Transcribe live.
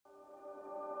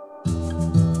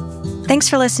Thanks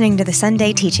for listening to the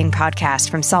Sunday Teaching Podcast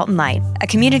from Salt and Light, a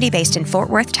community based in Fort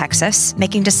Worth, Texas,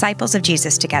 making disciples of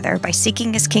Jesus together by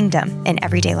seeking his kingdom in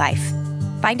everyday life.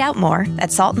 Find out more at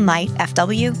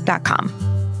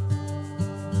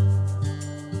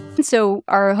saltandlightfw.com. So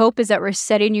our hope is that we're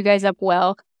setting you guys up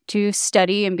well to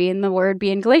study and be in the Word,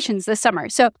 be in Galatians this summer.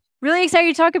 So really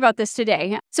excited to talk about this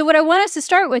today. So what I want us to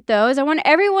start with, though, is I want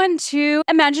everyone to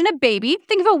imagine a baby.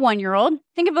 Think of a 1-year-old.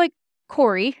 Think of like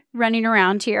Corey running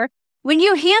around here. When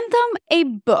you hand them a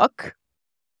book,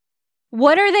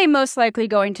 what are they most likely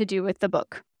going to do with the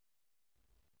book?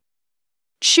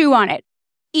 Chew on it,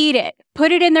 eat it,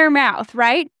 put it in their mouth,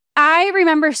 right? I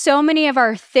remember so many of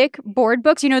our thick board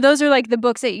books. Those are like the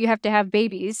books that you have to have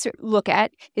babies look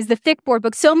at, is the thick board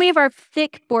books. So many of our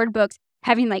thick board books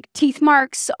having like teeth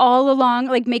marks all along,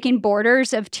 like making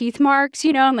borders of teeth marks,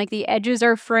 and like the edges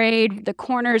are frayed, the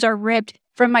corners are ripped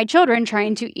from my children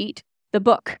trying to eat the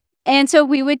book. And so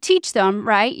we would teach them,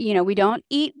 right? We don't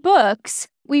eat books.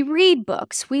 We read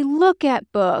books. We look at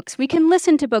books. We can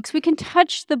listen to books. We can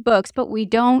touch the books, but we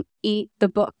don't eat the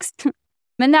books.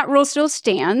 And that rule still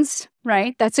stands,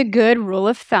 right? That's a good rule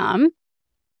of thumb.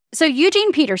 So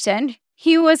Eugene Peterson,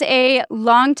 he was a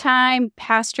longtime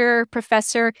pastor,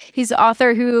 professor. He's the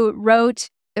author who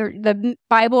wrote the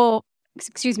Bible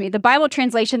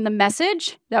translation, The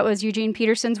Message. That was Eugene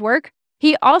Peterson's work.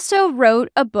 He also wrote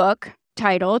a book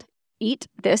titled Eat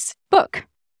This Book,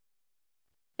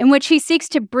 in which he seeks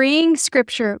to bring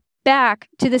Scripture back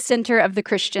to the center of the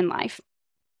Christian life.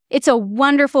 It's a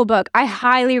wonderful book. I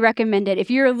highly recommend it.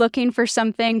 If you're looking for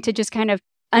something to just kind of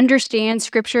understand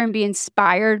Scripture and be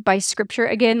inspired by Scripture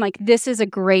again, like this is a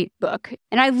great book.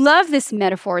 And I love this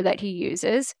metaphor that he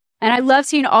uses. And I love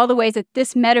seeing all the ways that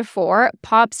this metaphor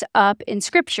pops up in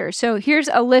Scripture. So here's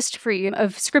a list for you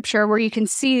of Scripture where you can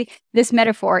see this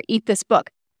metaphor, eat this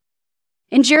book.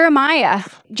 In Jeremiah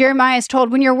is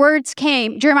told,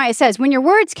 Jeremiah says, when your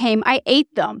words came, I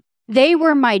ate them. They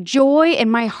were my joy and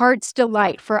my heart's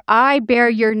delight, for I bear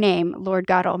your name, Lord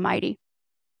God Almighty.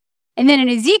 And then in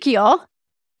Ezekiel,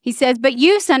 he says, but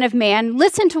you, son of man,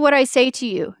 listen to what I say to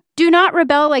you. Do not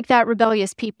rebel like that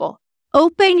rebellious people.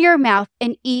 Open your mouth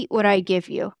and eat what I give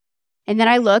you. And then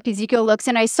Ezekiel looks,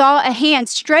 and I saw a hand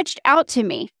stretched out to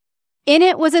me. In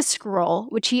it was a scroll,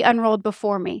 which he unrolled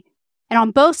before me. And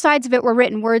on both sides of it were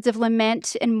written words of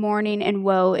lament and mourning and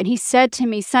woe. And he said to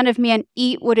me, Son of man,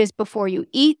 eat what is before you.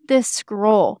 Eat this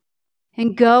scroll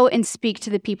and go and speak to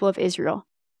the people of Israel.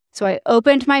 So I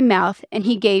opened my mouth and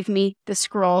he gave me the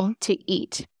scroll to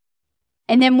eat.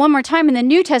 And then one more time in the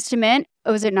New Testament,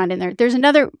 is it not in there? There's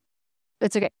another,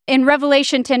 it's okay. In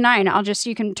Revelation 10:9,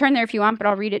 you can turn there if you want, but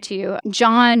I'll read it to you.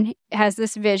 John has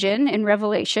this vision in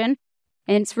Revelation,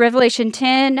 and it's Revelation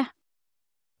 10:9.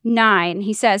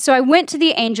 He says, so I went to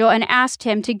the angel and asked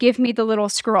him to give me the little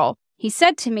scroll. He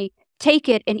said to me, take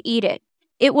it and eat it.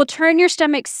 It will turn your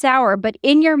stomach sour, but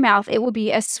in your mouth it will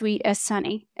be as sweet as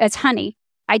honey.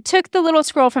 I took the little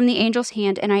scroll from the angel's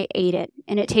hand and I ate it,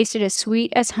 and it tasted as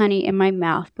sweet as honey in my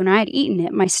mouth. When I had eaten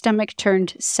it, my stomach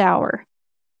turned sour.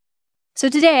 So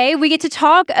today we get to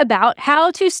talk about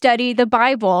how to study the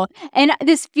Bible. And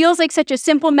this feels like such a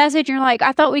simple message. You're like,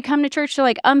 I thought we'd come to church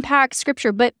to unpack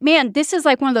Scripture. But man, this is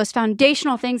one of those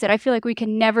foundational things that I feel like we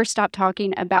can never stop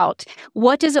talking about.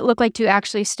 What does it look like to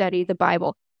actually study the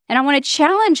Bible? And I want to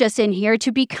challenge us in here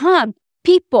to become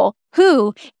people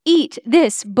who eat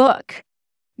this book.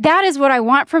 That is what I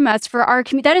want from us for our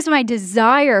community. That is my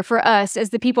desire for us as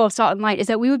the people of Salt and Light, is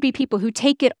that we would be people who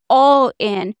take it all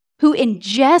in, who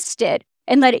ingest it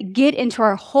and let it get into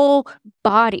our whole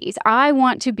bodies. I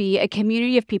want to be a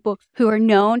community of people who are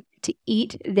known to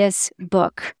eat this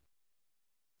book.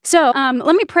 So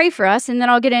let me pray for us, and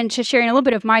then I'll get into sharing a little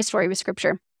bit of my story with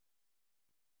Scripture.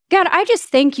 God, I just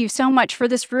thank you so much for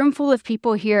this room full of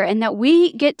people here, and that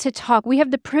we get to talk. We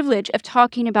have the privilege of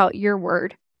talking about your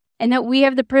word, and that we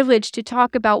have the privilege to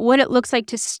talk about what it looks like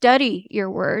to study your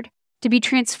word, to be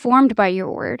transformed by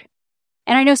your word.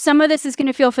 And I know some of this is going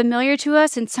to feel familiar to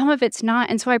us and some of it's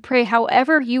not. And so I pray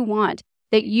however you want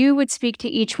that you would speak to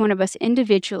each one of us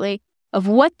individually of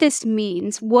what this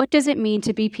means. What does it mean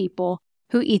to be people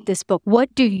who eat this book?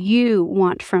 What do you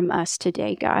want from us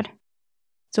today, God?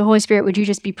 So Holy Spirit, would you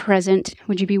just be present?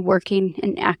 Would you be working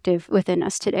and active within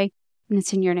us today? And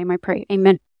it's in your name I pray.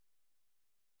 Amen.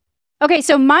 Okay,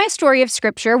 so my story of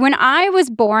Scripture, when I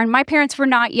was born, my parents were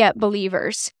not yet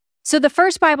believers. So the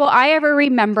first Bible I ever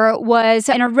remember was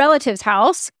in a relative's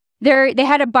house. They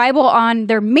had a Bible on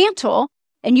their mantle,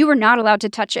 and you were not allowed to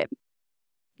touch it.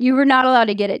 You were not allowed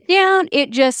to get it down. It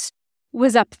just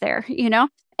was up there,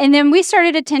 And then we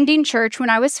started attending church when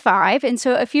I was 5. And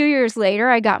so a few years later,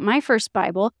 I got my first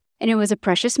Bible. and it was a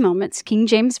Precious Moments, King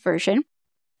James Version.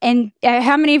 And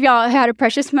how many of y'all had a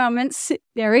Precious Moments?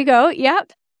 There we go.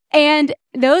 Yep. And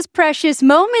those Precious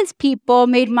Moments people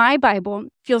made my Bible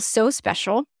feel so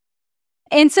special.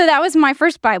 And so that was my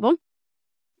first Bible.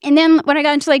 And then when I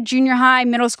got into like junior high,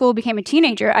 middle school, became a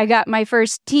teenager, I got my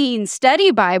first teen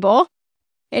study Bible.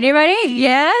 Anybody?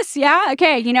 Yes. Yeah.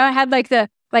 Okay. You know, I had like the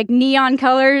neon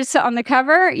colors on the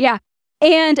cover. Yeah.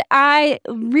 And I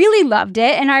really loved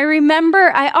it. And I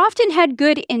remember I often had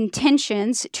good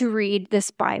intentions to read this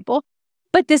Bible,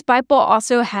 but this Bible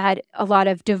also had a lot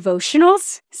of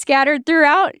devotionals scattered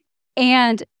throughout.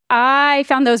 And I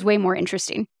found those way more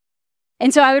interesting.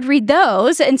 And so I would read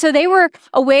those. And so they were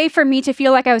a way for me to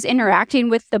feel like I was interacting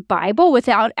with the Bible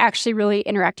without actually really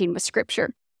interacting with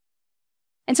Scripture.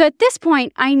 And so at this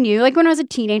point, I knew, like when I was a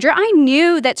teenager, I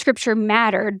knew that Scripture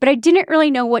mattered, but I didn't really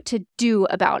know what to do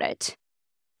about it.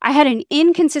 I had an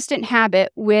inconsistent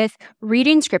habit with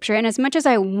reading Scripture, and as much as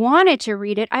I wanted to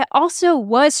read it, I also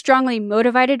was strongly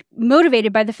motivated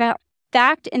by the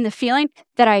fact and the feeling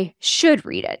that I should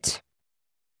read it.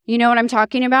 You know what I'm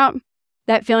talking about?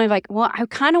 That feeling of like, well, I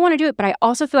kind of want to do it, but I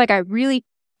also feel like I really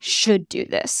should do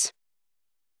this.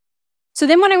 So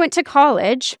then when I went to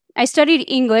college, I studied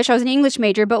English. I was an English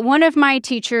major, but one of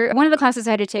the classes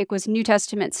I had to take was New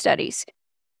Testament studies.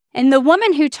 And the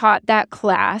woman who taught that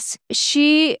class,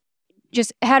 she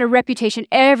just had a reputation.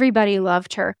 Everybody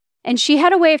loved her. And she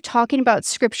had a way of talking about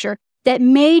Scripture that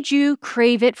made you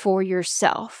crave it for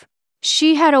yourself.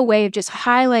 She had a way of just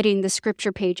highlighting the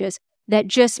Scripture pages that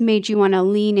just made you want to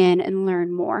lean in and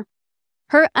learn more.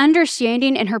 Her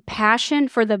understanding and her passion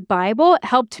for the Bible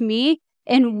helped me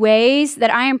in ways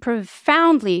that I am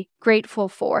profoundly grateful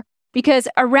for, because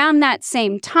around that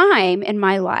same time in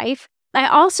my life, I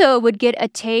also would get a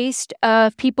taste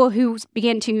of people who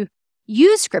began to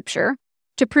use Scripture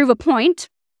to prove a point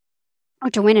or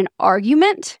to win an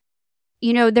argument.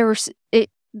 You know, it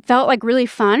felt like really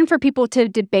fun for people to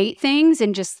debate things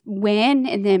and just win,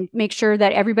 and then make sure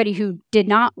that everybody who did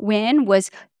not win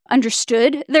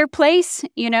understood their place,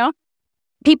 you know.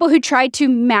 People who tried to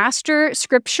master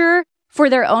Scripture for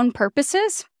their own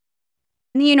purposes.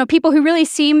 You know, people who really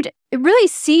seemed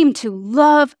to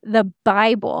love the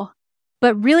Bible,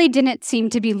 but really didn't seem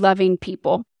to be loving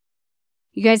people.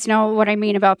 You guys know what I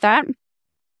mean about that?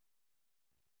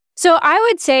 So I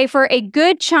would say for a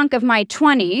good chunk of my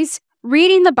 20s,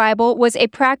 reading the Bible was a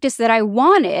practice that I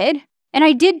wanted, and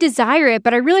I did desire it,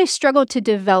 but I really struggled to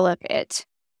develop it.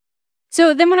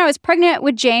 So then when I was pregnant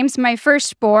with James, my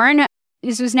firstborn,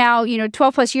 this was now,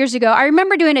 12 plus years ago, I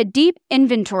remember doing a deep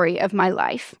inventory of my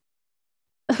life.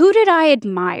 Who did I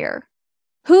admire?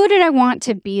 Who did I want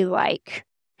to be like?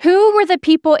 Who were the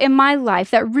people in my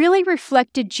life that really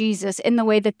reflected Jesus in the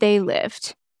way that they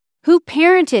lived? Who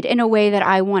parented in a way that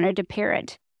I wanted to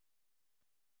parent?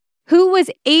 Who was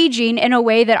aging in a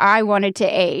way that I wanted to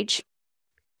age?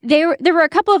 There were a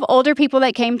couple of older people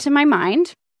that came to my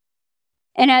mind.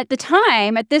 And at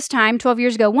this time, 12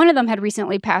 years ago, one of them had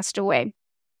recently passed away.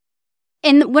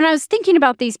 And when I was thinking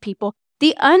about these people,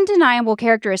 the undeniable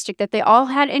characteristic that they all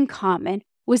had in common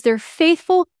was their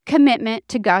faithful commitment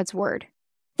to God's word.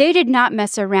 They did not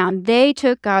mess around. They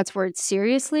took God's word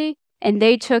seriously, and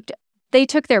they took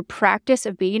their practice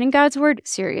of being in God's word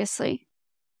seriously.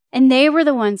 And they were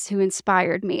the ones who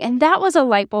inspired me. And that was a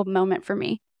light bulb moment for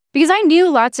me, because I knew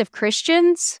lots of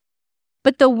Christians,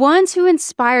 but the ones who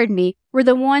inspired me were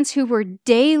the ones who were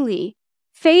daily,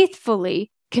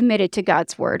 faithfully committed to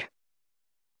God's word.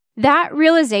 That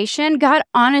realization God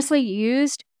honestly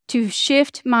used to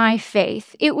shift my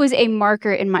faith. It was a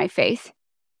marker in my faith.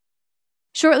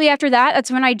 Shortly after that, that's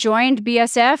when I joined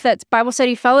BSF, that's Bible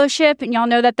Study Fellowship, and y'all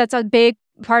know that that's a big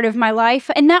part of my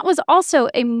life, and that was also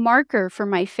a marker for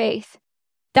my faith.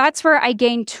 That's where I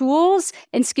gained tools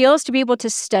and skills to be able to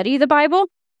study the Bible.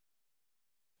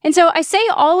 And so I say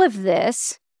all of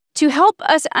this to help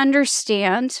us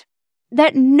understand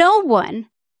that no one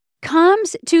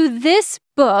comes to this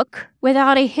book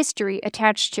without a history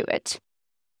attached to it.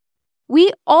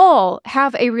 We all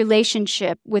have a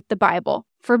relationship with the Bible,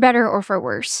 for better or for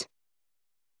worse.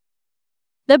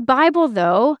 The Bible,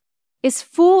 though, is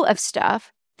full of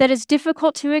stuff that is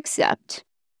difficult to accept.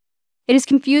 It is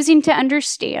confusing to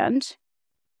understand.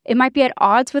 It might be at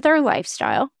odds with our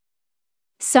lifestyle.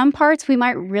 Some parts we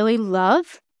might really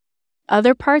love.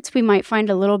 Other parts we might find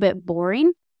a little bit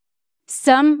boring.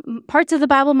 Some parts of the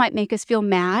Bible might make us feel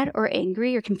mad or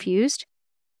angry or confused.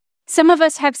 Some of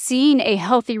us have seen a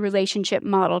healthy relationship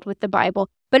modeled with the Bible,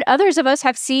 but others of us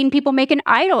have seen people make an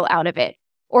idol out of it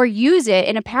or use it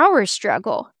in a power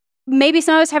struggle. Maybe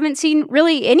some of us haven't seen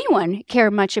really anyone care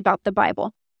much about the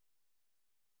Bible.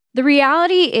 The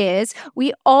reality is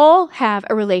we all have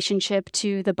a relationship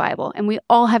to the Bible, and we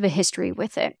all have a history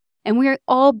with it. And we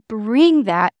all bring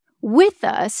that with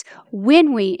us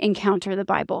when we encounter the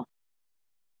Bible.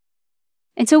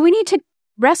 And so we need to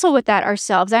wrestle with that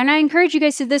ourselves. And I encourage you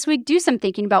guys to this week do some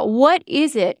thinking about what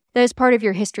is it that is part of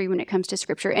your history when it comes to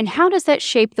Scripture, and how does that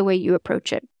shape the way you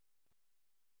approach it?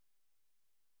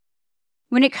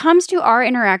 When it comes to our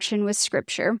interaction with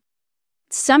Scripture,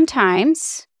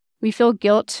 sometimes we feel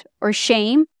guilt or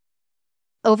shame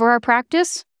over our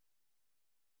practice.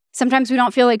 Sometimes we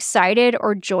don't feel excited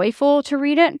or joyful to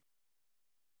read it.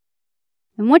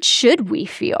 And what should we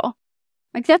feel?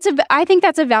 I think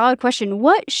that's a valid question.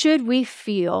 What should we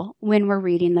feel when we're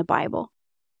reading the Bible?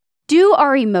 Do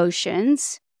our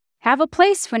emotions have a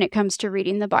place when it comes to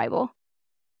reading the Bible?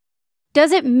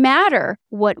 Does it matter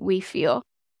what we feel?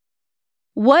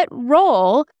 What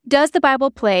role does the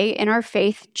Bible play in our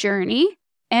faith journey?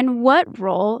 And what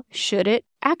role should it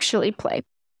actually play?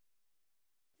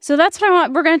 So that's what I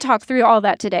want. We're going to talk through all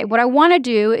that today. What I want to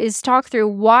do is talk through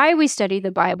why we study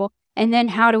the Bible, and then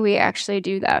how do we actually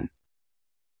do that.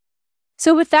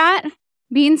 So with that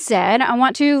being said, I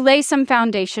want to lay some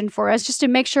foundation for us just to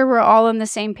make sure we're all on the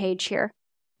same page here.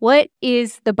 What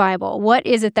is the Bible? What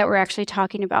is it that we're actually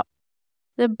talking about?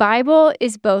 The Bible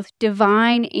is both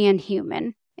divine and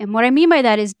human. And what I mean by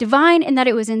that is divine in that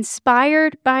it was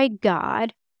inspired by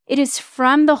God. It is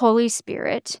from the Holy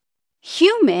Spirit.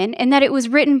 Human in that it was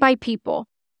written by people.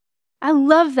 I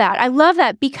love that. I love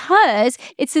that because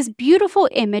it's this beautiful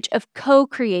image of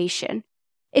co-creation.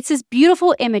 It's this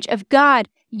beautiful image of God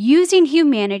using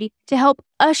humanity to help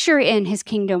usher in his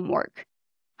kingdom work.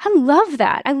 I love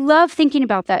that. I love thinking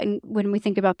about that when we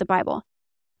think about the Bible.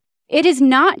 It is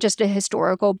not just a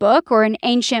historical book or an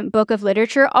ancient book of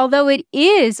literature, although it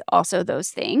is also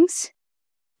those things.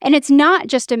 And it's not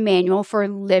just a manual for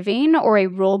living or a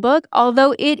rule book,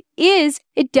 although it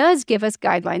does give us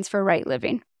guidelines for right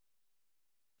living.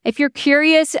 If you're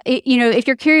curious, if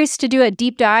you're curious to do a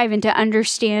deep dive into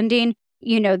understanding,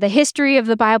 the history of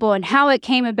the Bible and how it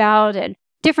came about and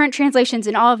different translations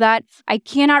and all of that, I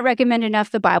cannot recommend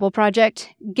enough the Bible Project.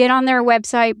 Get on their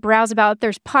website, browse about.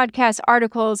 There's podcasts,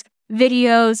 articles,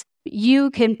 videos. You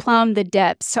can plumb the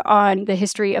depths on the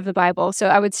history of the Bible. So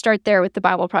I would start there with the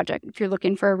Bible Project if you're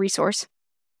looking for a resource.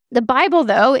 The Bible,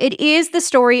 though, it is the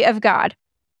story of God.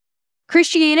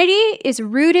 Christianity is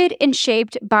rooted and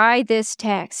shaped by this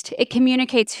text. It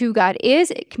communicates who God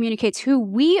is, it communicates who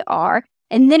we are,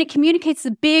 and then it communicates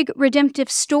the big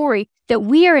redemptive story that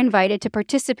we are invited to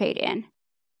participate in.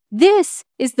 This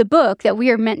is the book that we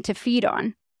are meant to feed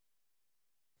on.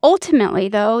 Ultimately,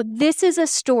 though, this is a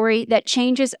story that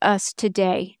changes us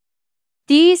today.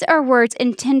 These are words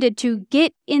intended to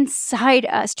get inside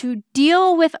us, to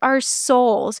deal with our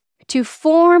souls, to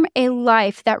form a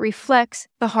life that reflects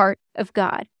the heart of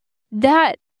God.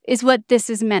 That is what this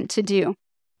is meant to do.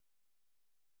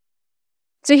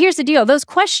 So here's the deal. Those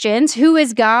questions, who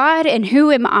is God and who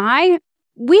am I?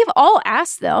 We've all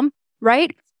asked them,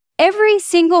 right? Every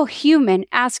single human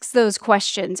asks those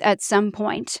questions at some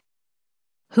point.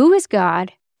 Who is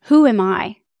God? Who am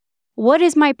I? What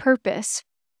is my purpose?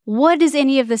 What does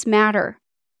any of this matter?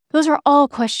 Those are all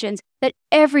questions that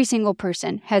every single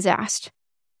person has asked.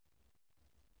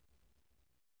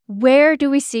 Where do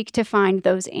we seek to find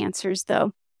those answers,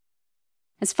 though?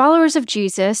 As followers of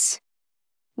Jesus,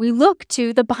 we look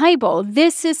to the Bible.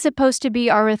 This is supposed to be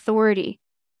our authority.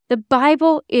 The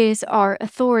Bible is our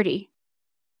authority.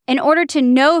 In order to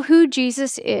know who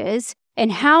Jesus is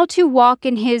and how to walk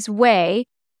in his way,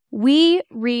 we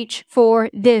reach for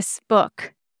this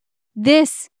book.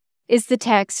 This is the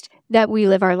text that we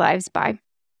live our lives by.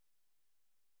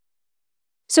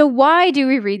 So why do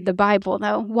we read the Bible,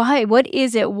 though? Why? What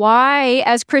is it? Why,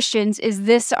 as Christians, is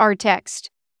this our text?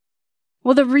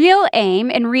 Well, the real aim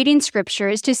in reading Scripture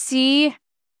is to see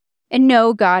and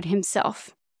know God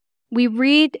himself. We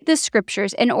read the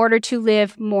Scriptures in order to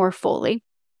live more fully.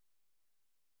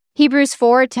 Hebrews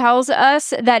 4 tells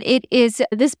us that it is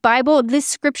this Bible, this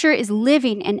Scripture is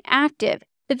living and active,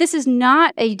 that this is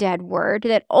not a dead word,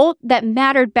 that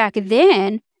mattered back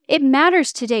then, it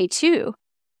matters today too.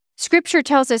 Scripture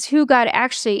tells us who God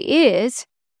actually is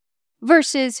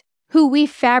versus who we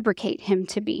fabricate him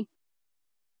to be.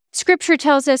 Scripture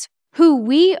tells us who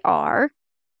we are,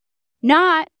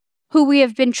 not who we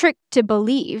have been tricked to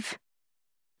believe.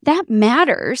 That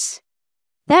matters.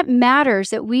 That matters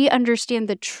that we understand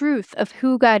the truth of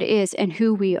who God is and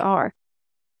who we are.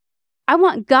 I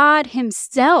want God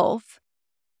himself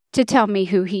to tell me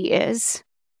who he is.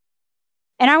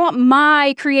 And I want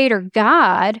my Creator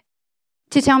God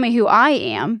to tell me who I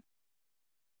am.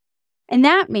 And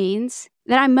that means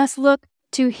that I must look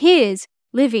to his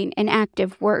living and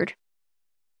active word.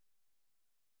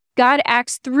 God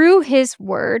acts through his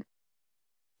word,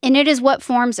 and it is what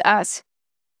forms us.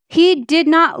 He did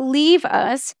not leave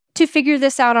us to figure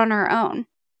this out on our own.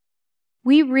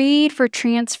 We read for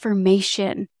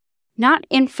transformation, not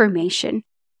information.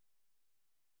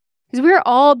 Because we're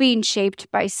all being shaped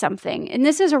by something. And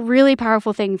this is a really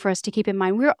powerful thing for us to keep in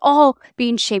mind. We're all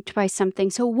being shaped by something.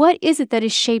 So what is it that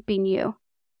is shaping you?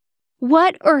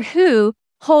 What or who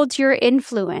holds your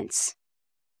influence?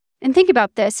 And think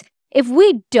about this. If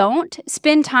we don't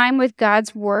spend time with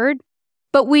God's word,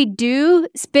 but we do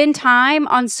spend time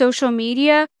on social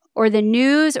media or the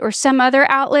news or some other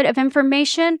outlet of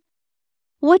information,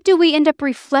 what do we end up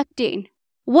reflecting?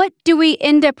 What do we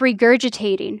end up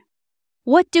regurgitating?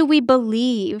 What do we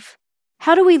believe?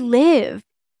 How do we live?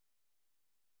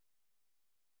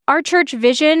 Our church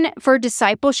vision for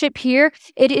discipleship here,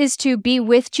 it is to be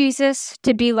with Jesus,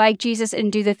 to be like Jesus,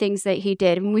 and do the things that he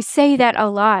did. And we say that a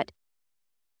lot.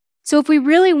 So if we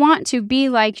really want to be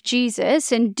like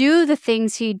Jesus and do the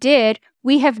things he did,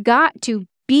 we have got to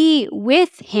be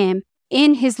with him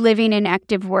in his living and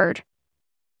active word.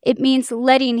 It means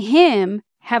letting him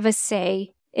have a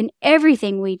say in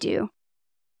everything we do.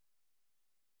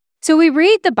 So we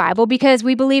read the Bible because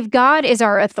we believe God is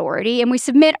our authority and we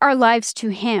submit our lives to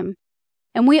him.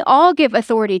 And we all give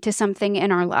authority to something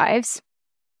in our lives.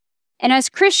 And as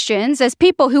Christians, as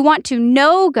people who want to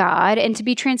know God and to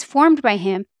be transformed by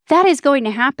him, that is going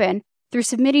to happen through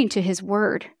submitting to his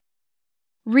word.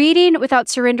 Reading without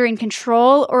surrendering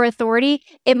control or authority,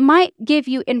 it might give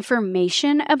you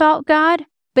information about God,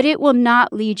 but it will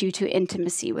not lead you to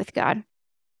intimacy with God.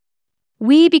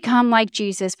 We become like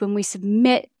Jesus when we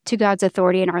submit to God's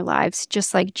authority in our lives,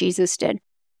 just like Jesus did.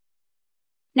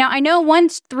 Now, I know one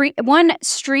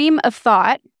stream of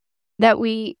thought that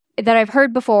I've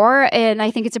heard before, and I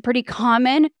think it's a pretty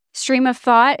common stream of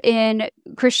thought in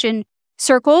Christian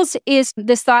circles, is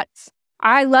this thought,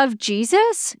 I love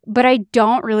Jesus, but I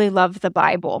don't really love the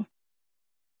Bible.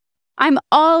 I'm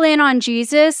all in on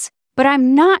Jesus, but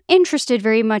I'm not interested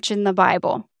very much in the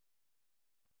Bible.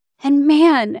 And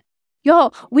man,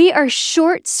 y'all, we are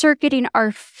short-circuiting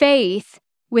our faith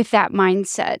with that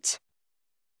mindset.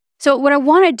 So what I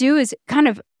want to do is kind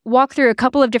of walk through a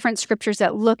couple of different scriptures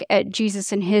that look at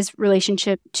Jesus and his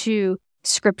relationship to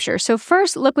Scripture. So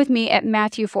first, look with me at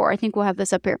Matthew 4. I think we'll have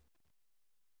this up here.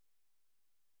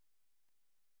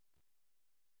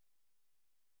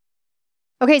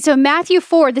 Okay, so Matthew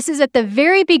 4, this is at the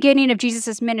very beginning of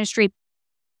Jesus' ministry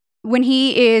when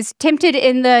he is tempted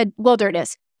in the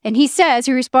wilderness. And he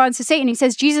responds to Satan, he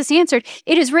says, Jesus answered,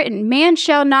 it is written, man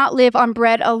shall not live on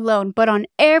bread alone, but on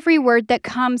every word that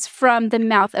comes from the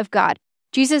mouth of God.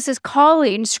 Jesus is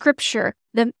calling Scripture,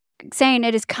 saying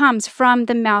it comes from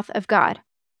the mouth of God.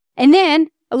 And then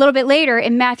a little bit later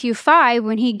in Matthew 5,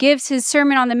 when he gives his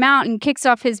Sermon on the Mount and kicks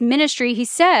off his ministry, he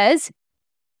says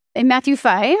in Matthew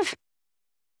 5,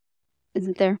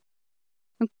 isn't there?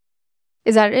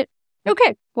 Is that it?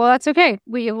 Okay, well, that's okay.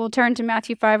 We will turn to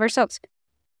Matthew 5 ourselves.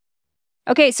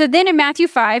 Okay, so then in Matthew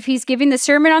 5, he's giving the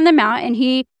Sermon on the Mount, and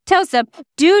he tells them,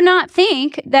 do not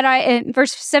think that in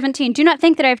verse 17, do not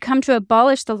think that I have come to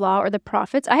abolish the law or the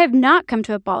prophets. I have not come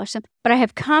to abolish them, but I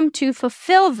have come to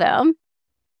fulfill them.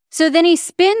 So then he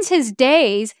spends his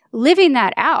days living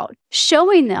that out,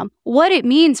 showing them what it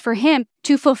means for him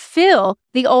to fulfill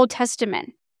the Old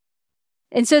Testament.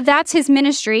 And so that's his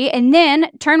ministry. And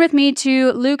then turn with me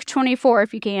to Luke 24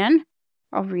 if you can.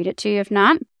 I'll read it to you if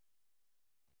not.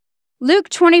 Luke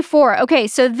 24. Okay,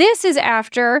 so this is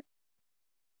after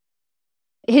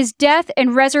his death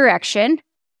and resurrection.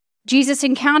 Jesus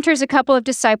encounters a couple of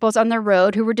disciples on the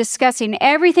road who were discussing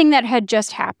everything that had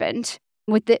just happened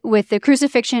with the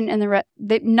crucifixion and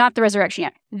not the resurrection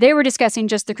yet. They were discussing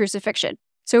just the crucifixion.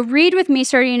 So read with me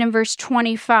starting in verse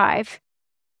 25.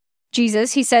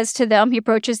 Jesus, he says to them, he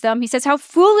approaches them, he says, how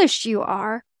foolish you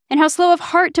are, and how slow of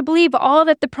heart to believe all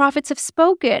that the prophets have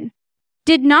spoken.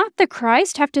 Did not the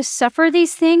Christ have to suffer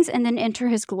these things and then enter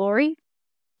his glory?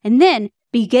 And then,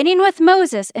 beginning with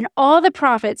Moses and all the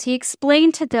prophets, he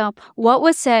explained to them what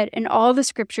was said in all the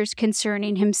scriptures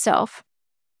concerning himself.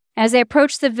 As they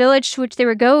approached the village to which they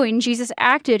were going, Jesus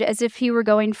acted as if he were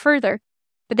going further.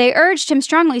 But they urged him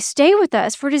strongly, stay with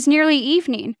us, for it is nearly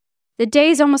evening. The day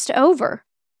is almost over.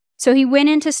 So he went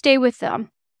in to stay with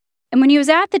them. And when he was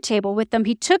at the table with them,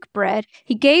 he took bread,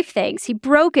 he gave thanks, he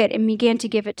broke it, and began to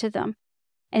give it to them.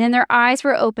 And then their eyes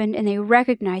were opened, and they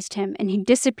recognized him, and he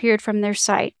disappeared from their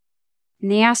sight.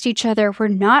 And they asked each other, were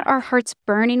not our hearts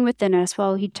burning within us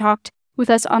while he talked with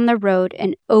us on the road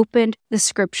and opened the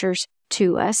scriptures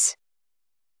to us?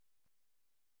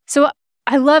 So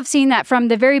I love seeing that from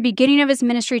the very beginning of his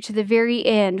ministry to the very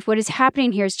end. What is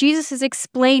happening here is Jesus is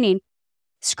explaining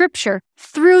Scripture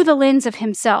through the lens of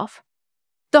himself.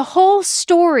 The whole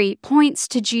story points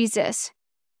to Jesus.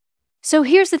 So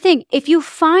here's the thing. If you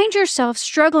find yourself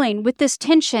struggling with this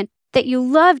tension that you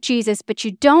love Jesus, but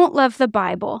you don't love the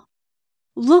Bible,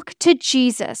 look to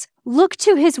Jesus. Look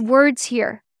to his words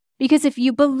here. Because if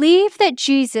you believe that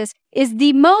Jesus is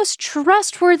the most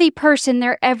trustworthy person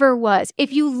there ever was,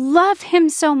 if you love him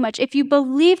so much, if you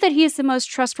believe that he is the most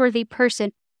trustworthy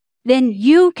person, then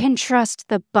you can trust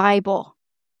the Bible.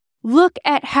 Look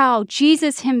at how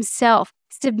Jesus himself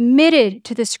submitted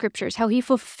to the Scriptures, how he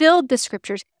fulfilled the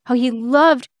Scriptures, how he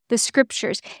loved the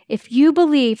Scriptures. If you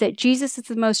believe that Jesus is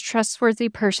the most trustworthy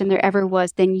person there ever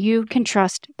was, then you can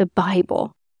trust the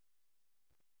Bible.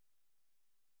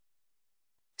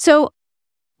 So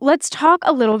let's talk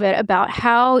a little bit about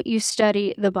how you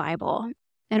study the Bible.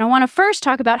 And I want to first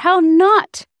talk about how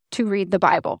not to read the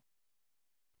Bible.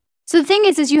 So the thing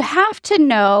is you have to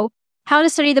know how to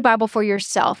study the Bible for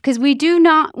yourself, because we do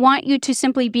not want you to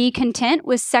simply be content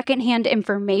with secondhand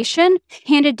information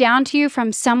handed down to you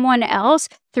from someone else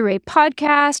through a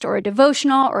podcast or a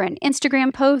devotional or an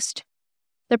Instagram post.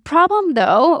 The problem,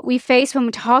 though, we face when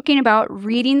we're talking about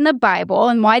reading the Bible,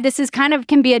 and why this is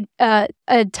can be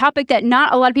a topic that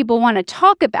not a lot of people want to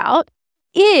talk about,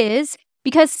 is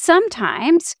because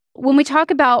sometimes when we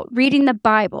talk about reading the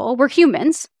Bible, we're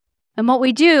humans, and what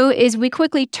we do is we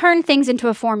quickly turn things into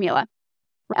a formula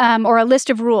or a list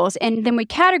of rules, and then we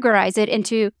categorize it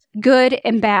into good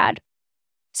and bad.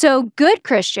 So good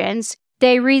Christians,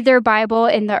 they read their Bible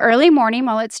in the early morning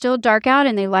while it's still dark out,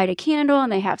 and they light a candle,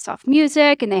 and they have soft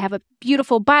music, and they have a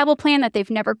beautiful Bible plan that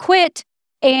they've never quit,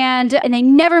 and they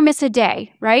never miss a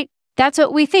day, right? That's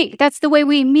what we think. That's the way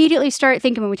we immediately start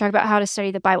thinking when we talk about how to study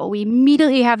the Bible. We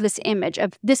immediately have this image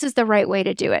of this is the right way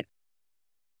to do it.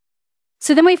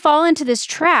 So then we fall into this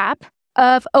trap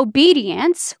of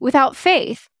obedience without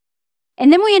faith.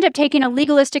 And then we end up taking a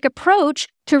legalistic approach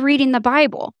to reading the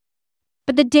Bible.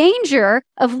 But the danger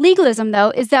of legalism, though,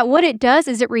 is that what it does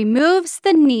is it removes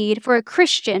the need for a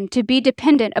Christian to be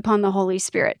dependent upon the Holy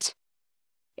Spirit.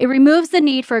 It removes the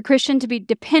need for a Christian to be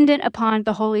dependent upon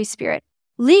the Holy Spirit.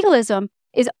 Legalism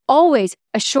is always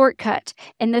a shortcut,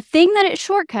 and the thing that it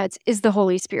shortcuts is the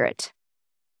Holy Spirit.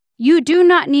 You do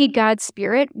not need God's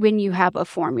Spirit when you have a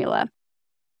formula.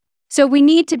 So we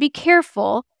need to be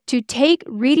careful to take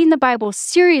reading the Bible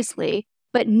seriously,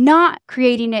 but not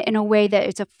creating it in a way that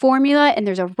it's a formula and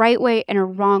there's a right way and a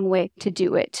wrong way to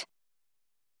do it.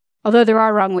 Although there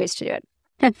are wrong ways to do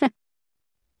it.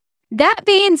 That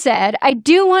being said, I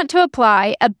do want to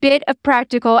apply a bit of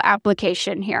practical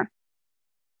application here.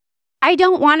 I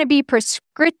don't want to be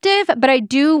prescriptive, but I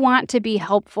do want to be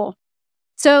helpful.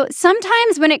 So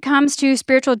sometimes when it comes to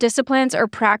spiritual disciplines or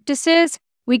practices,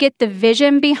 we get the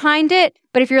vision behind it.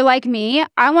 But if you're like me,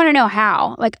 I want to know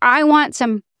how. I want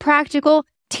some practical,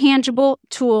 tangible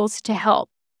tools to help.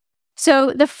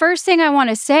 So the first thing I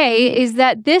want to say is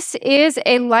that this is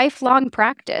a lifelong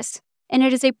practice, and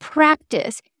it is a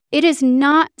practice. It is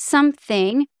not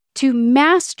something to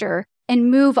master and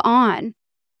move on.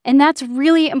 And that's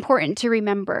really important to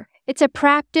remember. It's a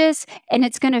practice, and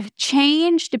it's going to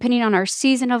change depending on our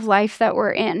season of life that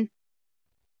we're in.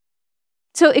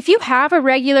 So if you have a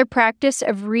regular practice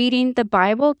of reading the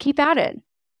Bible, keep at it.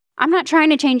 I'm not trying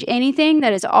to change anything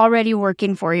that is already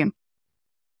working for you.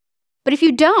 But if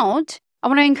you don't, I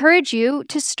want to encourage you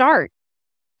to start.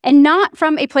 And not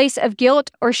from a place of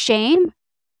guilt or shame,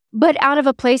 but out of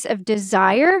a place of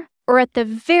desire, or at the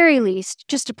very least,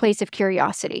 just a place of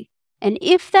curiosity. And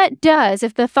if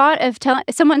the thought of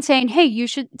someone saying, hey, you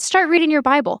should start reading your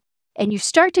Bible, and you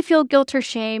start to feel guilt or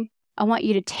shame, I want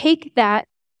you to take that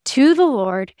to the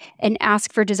Lord and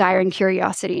ask for desire and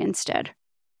curiosity instead.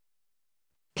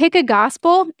 Pick a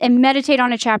gospel and meditate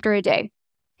on a chapter a day.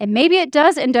 And maybe it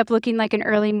does end up looking like an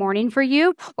early morning for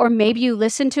you, or maybe you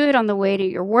listen to it on the way to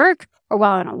your work or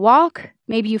while on a walk.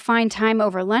 Maybe you find time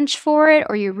over lunch for it,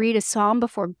 or you read a psalm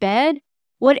before bed.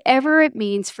 Whatever it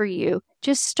means for you,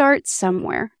 just start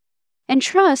somewhere and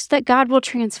trust that God will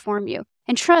transform you,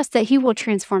 and trust that He will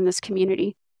transform this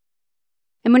community.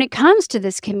 And when it comes to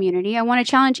this community, I want to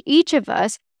challenge each of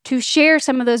us to share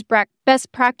some of those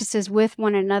best practices with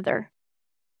one another.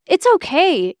 It's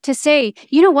okay to say,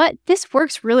 you know what, this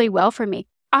works really well for me.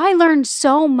 I learned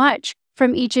so much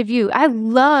from each of you. I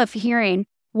love hearing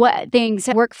what things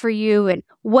work for you and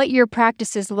what your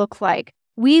practices look like.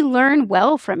 We learn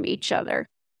well from each other.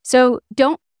 So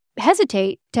don't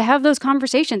hesitate to have those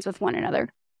conversations with one another.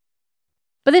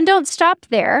 But then don't stop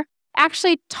there.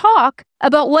 Actually talk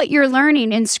about what you're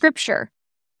learning in Scripture.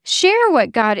 Share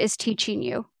what God is teaching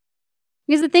you.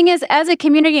 Because the thing is, as a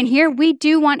community in here, we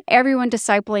do want everyone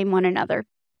discipling one another.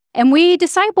 And we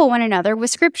disciple one another with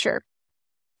Scripture.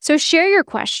 So share your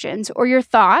questions or your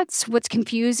thoughts, what's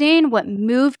confusing, what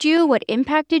moved you, what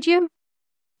impacted you.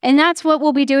 And that's what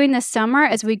we'll be doing this summer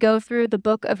as we go through the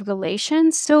book of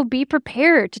Galatians. So be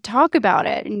prepared to talk about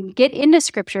it and get into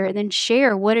Scripture and then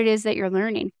share what it is that you're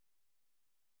learning.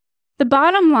 The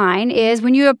bottom line is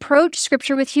when you approach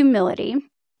Scripture with humility,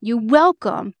 you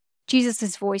welcome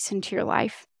Jesus' voice into your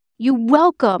life. You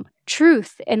welcome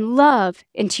truth and love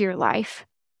into your life.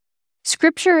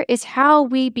 Scripture is how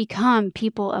we become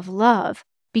people of love,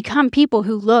 become people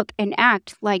who look and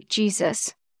act like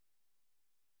Jesus.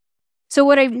 So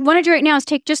what I want to do right now is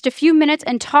take just a few minutes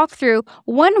and talk through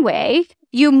one way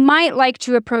you might like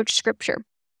to approach Scripture.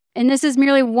 And this is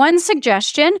merely one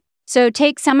suggestion. So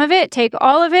take some of it, take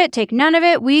all of it, take none of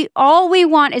it. All we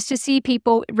want is to see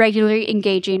people regularly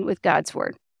engaging with God's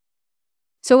Word.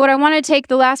 So what I want to take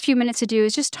the last few minutes to do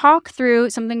is just talk through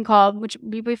something called, which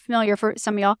will be familiar for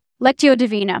some of y'all, Lectio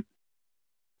Divina,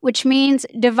 which means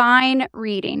divine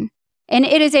reading. And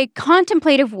it is a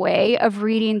contemplative way of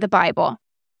reading the Bible.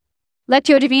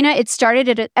 Lectio Divina, it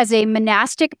started as a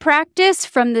monastic practice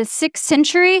from the 6th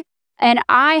century, and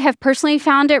I have personally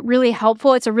found it really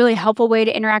helpful. It's a really helpful way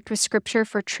to interact with Scripture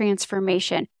for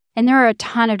transformation. And there are a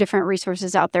ton of different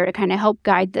resources out there to kind of help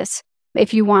guide this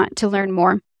if you want to learn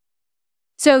more.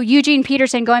 So Eugene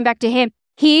Peterson, going back to him,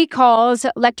 he calls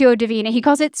Lectio Divina, he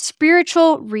calls it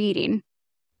spiritual reading.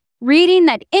 Reading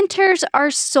that enters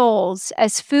our souls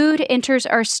as food enters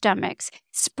our stomachs,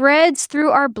 spreads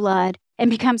through our blood, and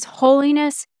becomes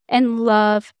holiness and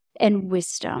love and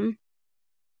wisdom.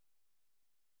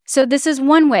 So this is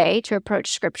one way to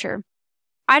approach Scripture.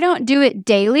 I don't do it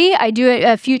daily. I do it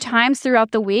a few times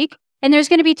throughout the week. And there's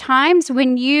going to be times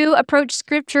when you approach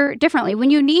Scripture differently,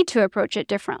 when you need to approach it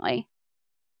differently.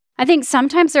 I think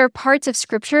sometimes there are parts of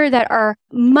Scripture that are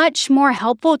much more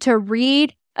helpful to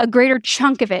read a greater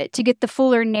chunk of it to get the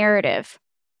fuller narrative.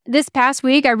 This past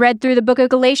week, I read through the book of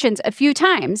Galatians a few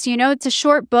times. You know, it's a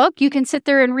short book. You can sit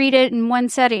there and read it in one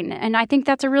setting. And I think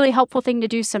that's a really helpful thing to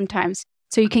do sometimes,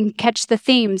 so you can catch the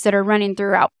themes that are running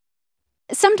throughout.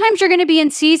 Sometimes you're going to be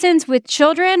in seasons with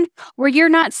children where you're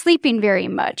not sleeping very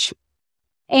much,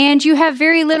 and you have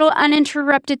very little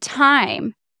uninterrupted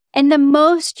time. And the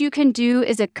most you can do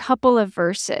is a couple of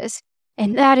verses.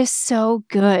 And that is so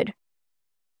good.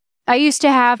 I used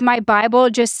to have my Bible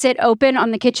just sit open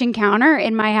on the kitchen counter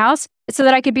in my house so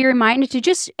that I could be reminded to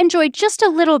just enjoy just a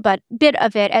little bit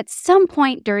of it at some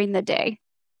point during the day.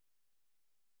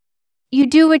 You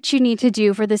do what you need to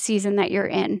do for the season that you're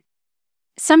in.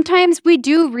 Sometimes we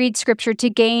do read Scripture to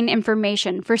gain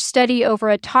information, for study over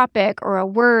a topic or a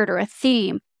word or a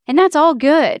theme, and that's all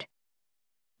good.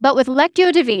 But with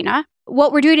Lectio Divina,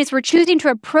 what we're doing is we're choosing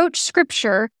to approach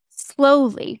Scripture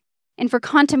slowly and for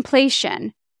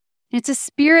contemplation. It's a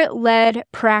Spirit-led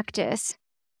practice.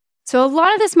 So a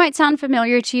lot of this might sound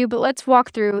familiar to you, but let's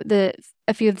walk through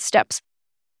a few of the steps.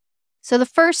 So the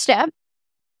first step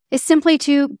is simply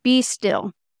to be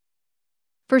still.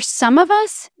 For some of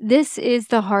us, this is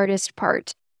the hardest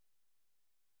part.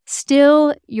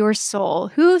 Still your soul.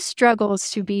 Who struggles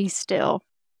to be still?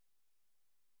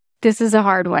 This is a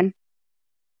hard one.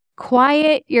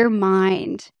 Quiet your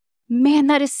mind. Man,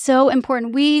 that is so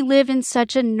important. We live in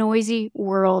such a noisy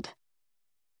world.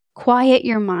 Quiet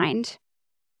your mind.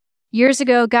 Years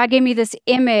ago, God gave me this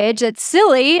image that's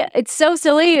silly. It's so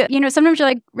silly. You know, sometimes you're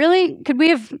like, really? Could we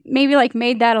have maybe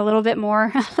made that a little bit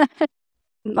more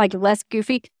less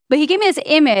goofy? But he gave me this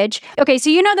image. Okay, so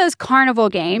you know those carnival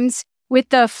games with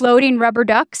the floating rubber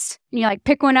ducks? And you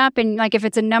pick one up and if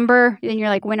it's a number, then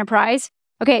you're win a prize.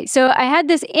 Okay, so I had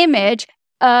this image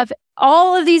of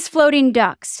all of these floating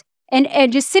ducks.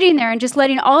 And just sitting there and just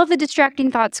letting all of the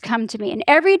distracting thoughts come to me. And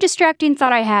every distracting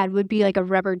thought I had would be like a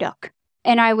rubber duck.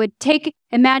 And I would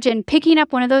imagine picking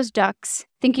up one of those ducks,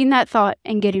 thinking that thought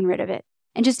and getting rid of it.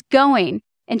 And just going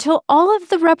until all of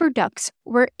the rubber ducks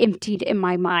were emptied in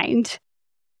my mind.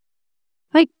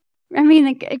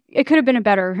 It could have been a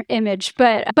better image,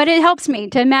 but it helps me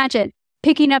to imagine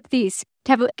picking up these,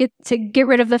 to get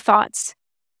rid of the thoughts.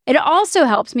 It also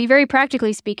helps me, very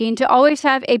practically speaking, to always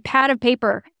have a pad of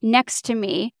paper next to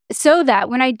me so that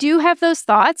when I do have those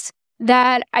thoughts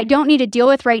that I don't need to deal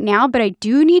with right now, but I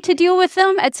do need to deal with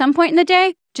them at some point in the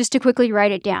day, just to quickly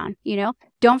write it down,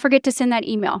 Don't forget to send that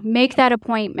email, make that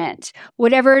appointment,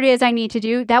 whatever it is I need to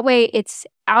do. That way it's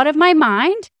out of my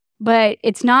mind, but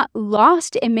it's not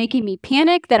lost and making me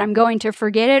panic that I'm going to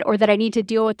forget it or that I need to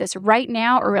deal with this right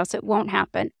now or else it won't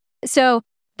happen. So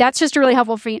that's just a really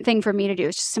helpful thing for me to do,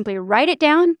 is just simply write it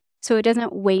down so it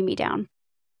doesn't weigh me down.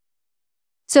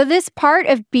 So this part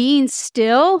of being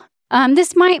still,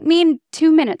 this might mean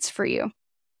 2 minutes for you.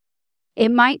 It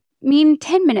might mean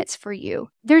 10 minutes for you.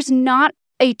 There's not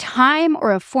a time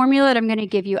or a formula that I'm going to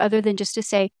give you other than just to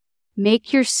say,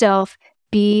 make yourself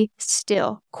be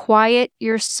still. Quiet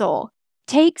your soul.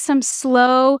 Take some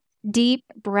slow, deep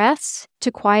breaths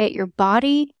to quiet your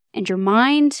body and your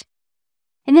mind.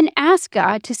 And then ask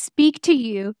God to speak to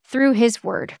you through His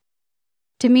word.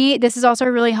 To me, this is also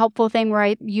a really helpful thing where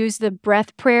I use the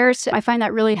breath prayers. I find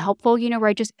that really helpful,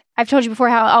 where I've told you before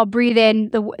how I'll breathe in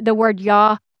the word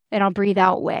Yah and I'll breathe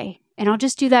out way. And I'll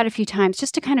just do that a few times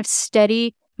just to kind of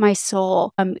steady my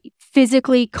soul,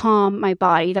 physically calm my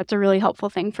body. That's a really helpful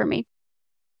thing for me.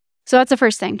 So that's the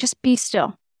first thing, just be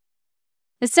still.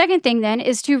 The second thing then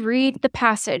is to read the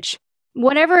passage.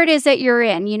 Whatever it is that you're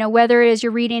in, whether it is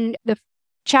you're reading the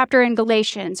chapter in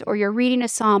Galatians, or you're reading a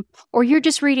psalm, or you're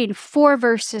just reading 4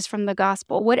 verses from the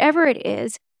gospel, whatever it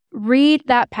is, read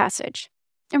that passage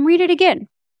and read it again.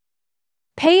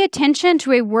 Pay attention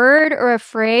to a word or a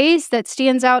phrase that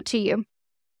stands out to you.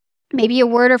 Maybe a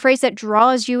word or phrase that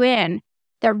draws you in,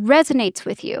 that resonates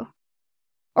with you.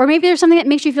 Or maybe there's something that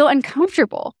makes you feel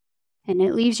uncomfortable and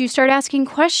it leaves you start asking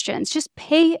questions. Just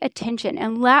pay attention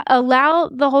and allow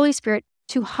the Holy Spirit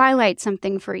to highlight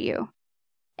something for you.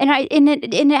 And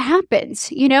it happens.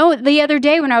 The other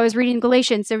day when I was reading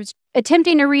Galatians, I was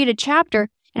attempting to read a chapter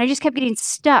and I just kept getting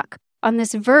stuck on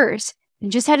this verse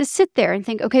and just had to sit there and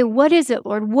think, okay, what is it,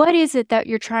 Lord? What is it that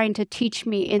you're trying to teach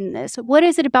me in this? What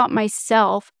is it about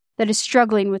myself that is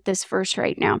struggling with this verse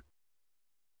right now?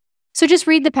 So just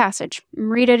read the passage and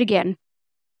read it again.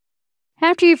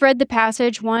 After you've read the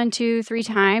passage 1, 2, 3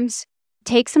 times,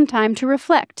 take some time to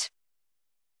reflect.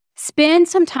 Spend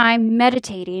some time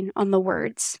meditating on the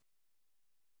words.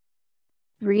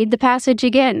 Read the passage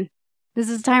again. This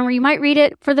is a time where you might read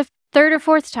it for the 3rd or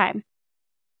 4th time.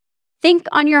 Think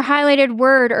on your highlighted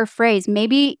word or phrase.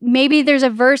 Maybe there's a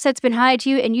verse that's been highlighted to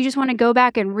you and you just want to go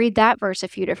back and read that verse a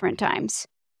few different times.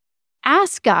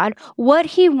 Ask God what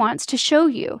He wants to show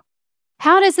you.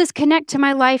 How does this connect to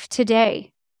my life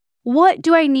today? What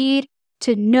do I need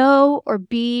to know or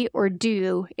be or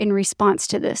do in response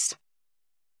to this?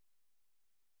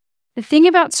 The thing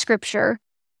about Scripture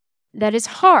that is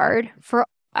hard for,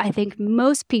 I think,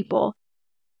 most people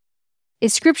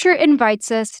is Scripture invites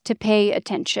us to pay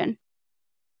attention.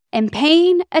 And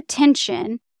paying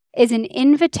attention is an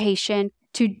invitation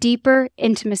to deeper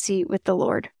intimacy with the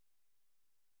Lord.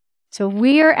 So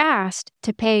we are asked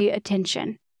to pay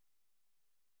attention.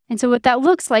 And so what that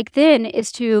looks like then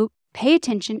is to pay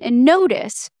attention and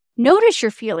notice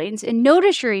your feelings and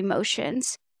notice your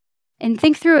emotions and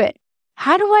think through it.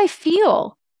 How do I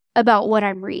feel about what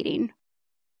I'm reading?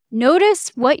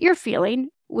 Notice what you're feeling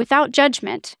without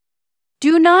judgment.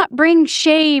 Do not bring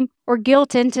shame or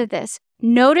guilt into this.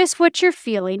 Notice what you're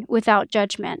feeling without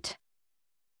judgment.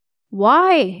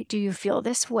 Why do you feel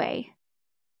this way?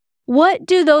 What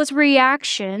do those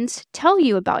reactions tell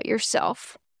you about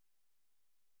yourself?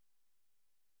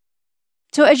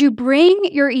 So as you bring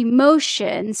your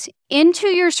emotions into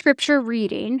your Scripture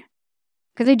reading,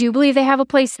 because I do believe they have a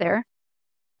place there,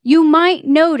 you might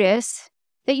notice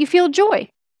that you feel joy.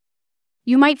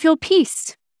 You might feel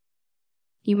peace.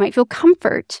 You might feel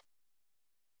comfort.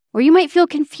 Or you might feel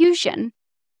confusion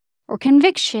or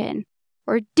conviction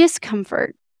or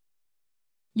discomfort.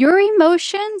 Your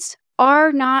emotions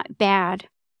are not bad,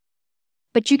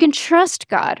 but you can trust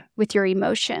God with your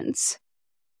emotions.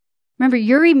 Remember,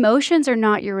 your emotions are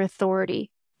not your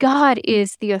authority. God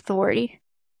is the authority.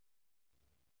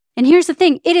 And here's the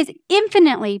thing, it is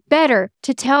infinitely better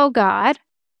to tell God,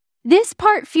 this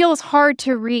part feels hard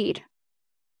to read,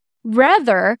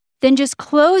 rather than just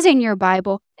closing your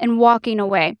Bible and walking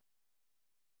away.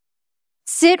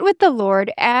 Sit with the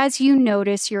Lord as you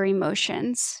notice your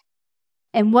emotions.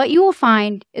 And what you will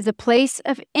find is a place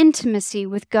of intimacy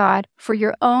with God for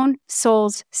your own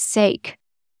soul's sake.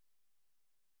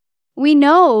 We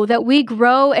know that we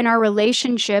grow in our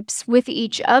relationships with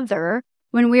each other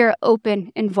when we are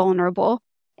open and vulnerable,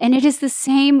 and it is the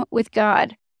same with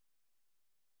God.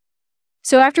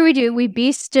 So after we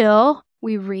be still,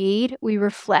 we read, we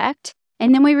reflect,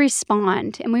 and then we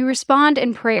respond, and we respond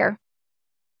in prayer.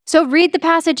 So read the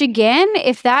passage again.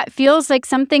 If that feels like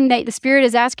something that the Spirit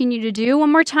is asking you to do,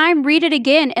 one more time, read it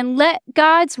again and let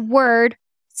God's word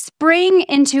spring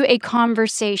into a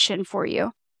conversation for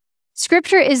you.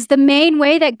 Scripture is the main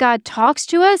way that God talks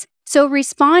to us. So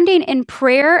responding in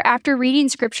prayer after reading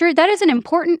Scripture, that is an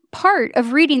important part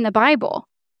of reading the Bible.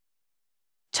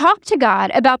 Talk to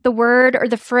God about the word or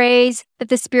the phrase that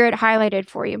the Spirit highlighted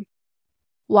for you.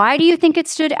 Why do you think it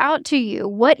stood out to you?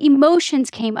 What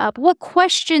emotions came up? What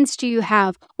questions do you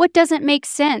have? What doesn't make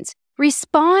sense?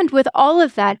 Respond with all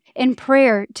of that in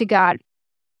prayer to God.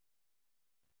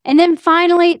 And then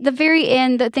finally, the very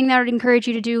end, the thing that I would encourage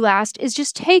you to do last is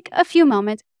just take a few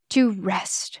moments to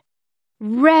rest.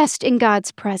 Rest in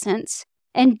God's presence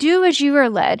and do as you are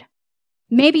led.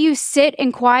 Maybe you sit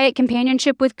in quiet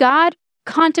companionship with God,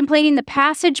 contemplating the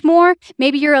passage more.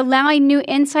 Maybe you're allowing new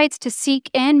insights to seek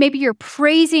in. Maybe you're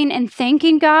praising and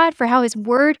thanking God for how His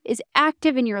Word is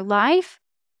active in your life.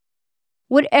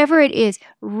 Whatever it is,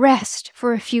 rest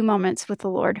for a few moments with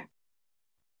the Lord.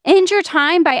 End your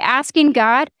time by asking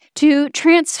God to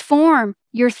transform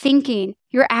your thinking,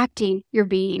 your acting, your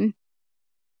being.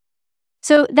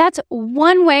 So that's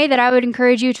one way that I would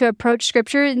encourage you to approach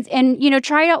Scripture and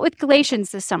try it out with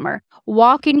Galatians this summer.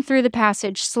 Walking through the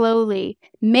passage slowly,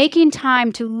 making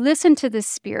time to listen to the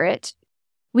Spirit.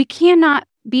 We cannot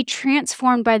be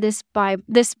transformed by this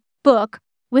book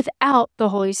without the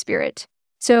Holy Spirit.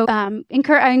 So I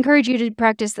encourage you to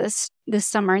practice this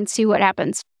summer and see what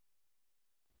happens.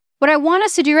 What I want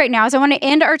us to do right now is I want to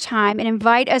end our time and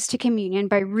invite us to communion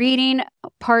by reading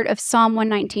part of Psalm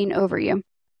 119 over you.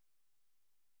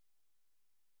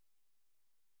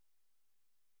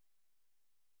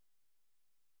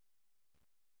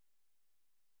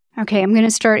 Okay, I'm going to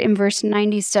start in verse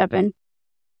 97.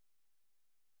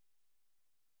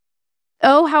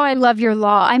 Oh, how I love your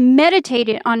law. I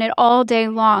meditated on it all day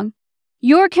long.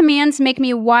 Your commands make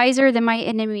me wiser than my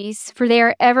enemies, for they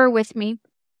are ever with me.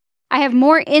 I have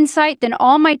more insight than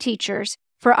all my teachers,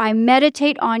 for I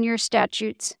meditate on your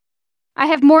statutes. I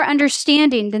have more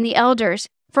understanding than the elders,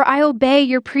 for I obey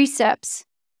your precepts.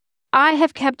 I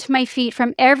have kept my feet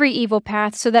from every evil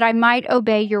path so that I might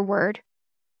obey your word.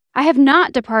 I have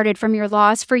not departed from your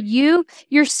laws, for you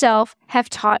yourself have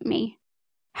taught me.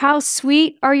 How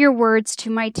sweet are your words to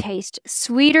my taste,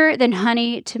 sweeter than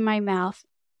honey to my mouth.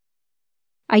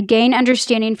 I gain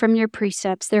understanding from your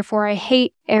precepts, therefore I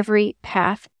hate every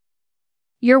path.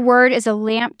 Your word is a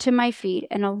lamp to my feet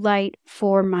and a light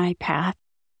for my path.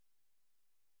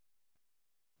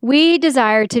 We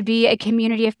desire to be a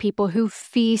community of people who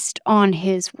feast on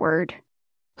His word,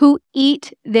 who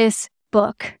eat this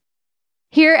book.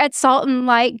 Here at Salt and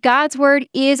Light, God's word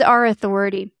is our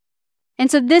authority.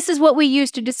 And so this is what we use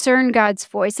to discern God's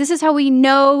voice. This is how we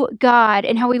know God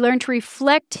and how we learn to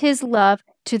reflect His love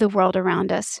to the world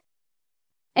around us.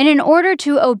 And in order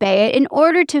to obey it, in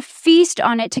order to feast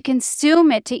on it, to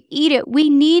consume it, to eat it, we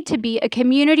need to be a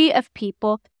community of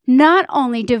people not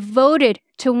only devoted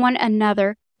to one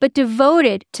another, but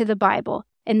devoted to the Bible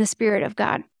and the Spirit of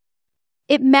God.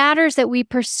 It matters that we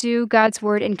pursue God's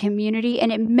word in community,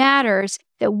 and it matters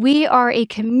that we are a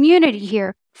community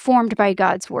here formed by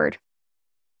God's word.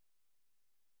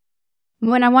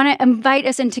 When I want to invite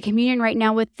us into communion right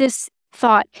now with this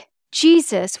thought,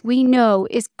 Jesus, we know,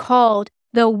 is called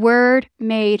the Word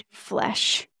made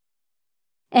flesh.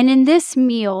 And in this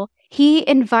meal, He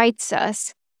invites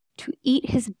us to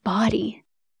eat His body,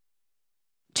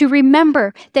 to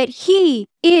remember that He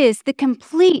is the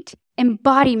complete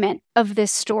embodiment of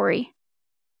this story.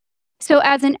 So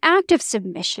as an act of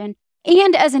submission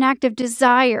and as an act of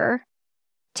desire,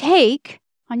 take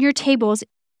on your tables,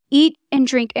 eat and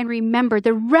drink, and remember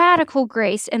the radical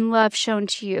grace and love shown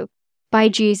to you by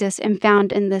Jesus and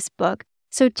found in this book.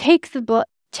 So take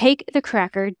the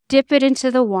cracker, dip it into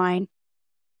the wine,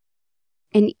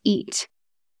 and eat.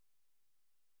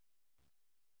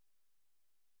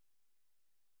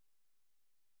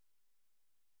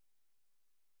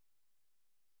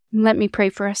 Let me pray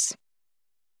for us.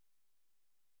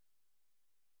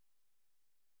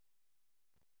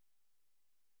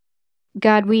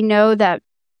 God, we know that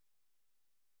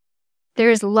there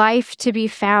is life to be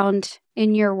found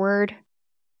in your word.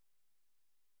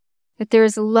 That there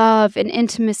is love and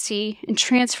intimacy and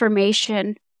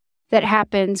transformation that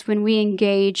happens when we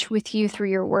engage with you through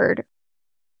your word.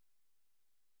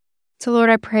 So Lord,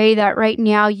 I pray that right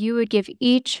now you would give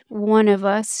each one of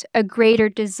us a greater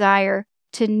desire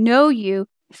to know you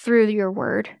through your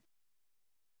word.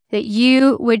 That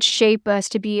you would shape us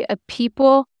to be a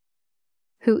people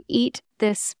who eat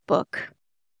this book,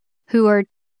 who are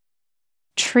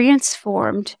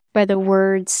transformed by the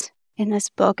words in this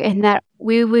book, and that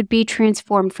we would be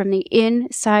transformed from the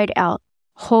inside out,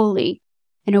 holy,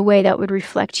 in a way that would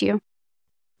reflect you.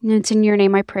 And it's in your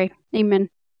name I pray. Amen.